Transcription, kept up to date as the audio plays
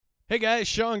Hey guys,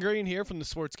 Sean Green here from the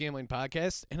Sports Gambling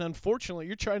Podcast, and unfortunately,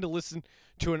 you're trying to listen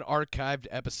to an archived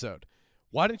episode.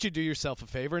 Why don't you do yourself a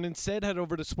favor and instead head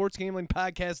over to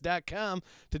sportsgamblingpodcast.com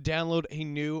to download a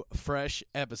new, fresh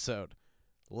episode.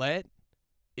 Let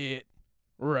it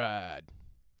ride.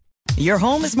 Your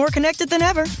home is more connected than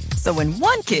ever. So when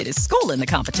one kid is schooling the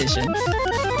competition,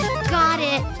 got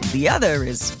it. The other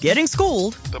is getting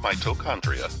schooled. The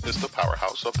mitochondria is the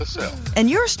powerhouse of the cell. And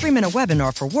you're streaming a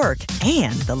webinar for work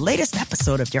and the latest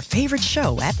episode of your favorite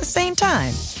show at the same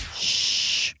time.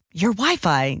 Shh. Your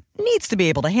Wi-Fi needs to be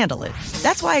able to handle it.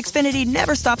 That's why Xfinity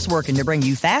never stops working to bring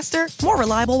you faster, more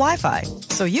reliable Wi-Fi.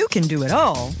 So you can do it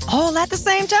all at the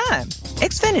same time.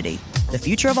 Xfinity, the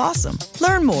future of awesome.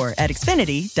 Learn more at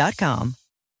Xfinity.com.